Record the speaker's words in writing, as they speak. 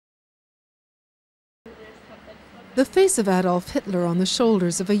The face of Adolf Hitler on the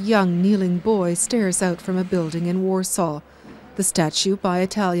shoulders of a young, kneeling boy stares out from a building in Warsaw. The statue by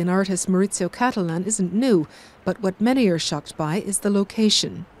Italian artist Maurizio Cattelan isn't new, but what many are shocked by is the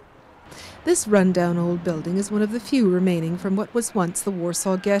location. This run-down old building is one of the few remaining from what was once the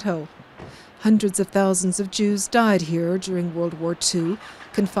Warsaw Ghetto. Hundreds of thousands of Jews died here during World War II,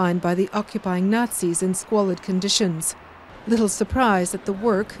 confined by the occupying Nazis in squalid conditions. Little surprise that the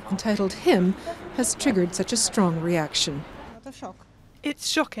work, entitled Him, has triggered such a strong reaction. It's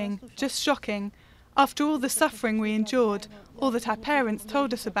shocking, just shocking. After all the suffering we endured, all that our parents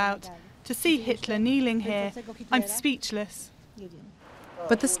told us about, to see Hitler kneeling here, I'm speechless.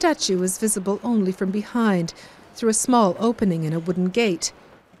 But the statue is visible only from behind, through a small opening in a wooden gate.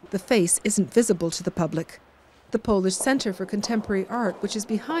 The face isn't visible to the public. The Polish Centre for Contemporary Art, which is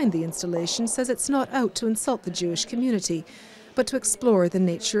behind the installation, says it's not out to insult the Jewish community, but to explore the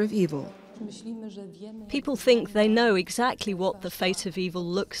nature of evil. People think they know exactly what the fate of evil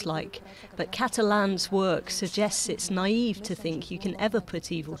looks like, but Cattelan's work suggests it's naive to think you can ever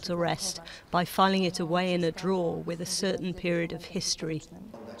put evil to rest by filing it away in a drawer with a certain period of history.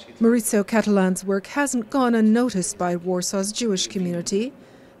 Maurizio Cattelan's work hasn't gone unnoticed by Warsaw's Jewish community.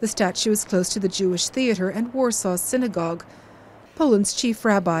 The statue is close to the Jewish theatre and Warsaw's synagogue. Poland's chief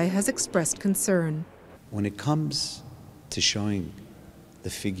rabbi has expressed concern. When it comes to showing the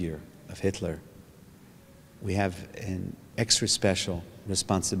figure of Hitler, we have an extra special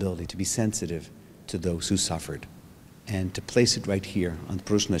responsibility to be sensitive to those who suffered, and to place it right here on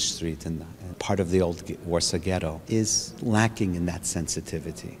Pruszna Street in part of the old Warsaw Ghetto is lacking in that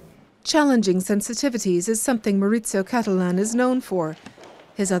sensitivity. Challenging sensitivities is something Maurizio Cattelan is known for.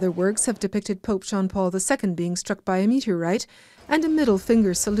 His other works have depicted Pope John Paul II being struck by a meteorite and a middle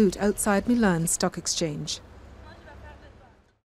finger salute outside Milan's stock exchange.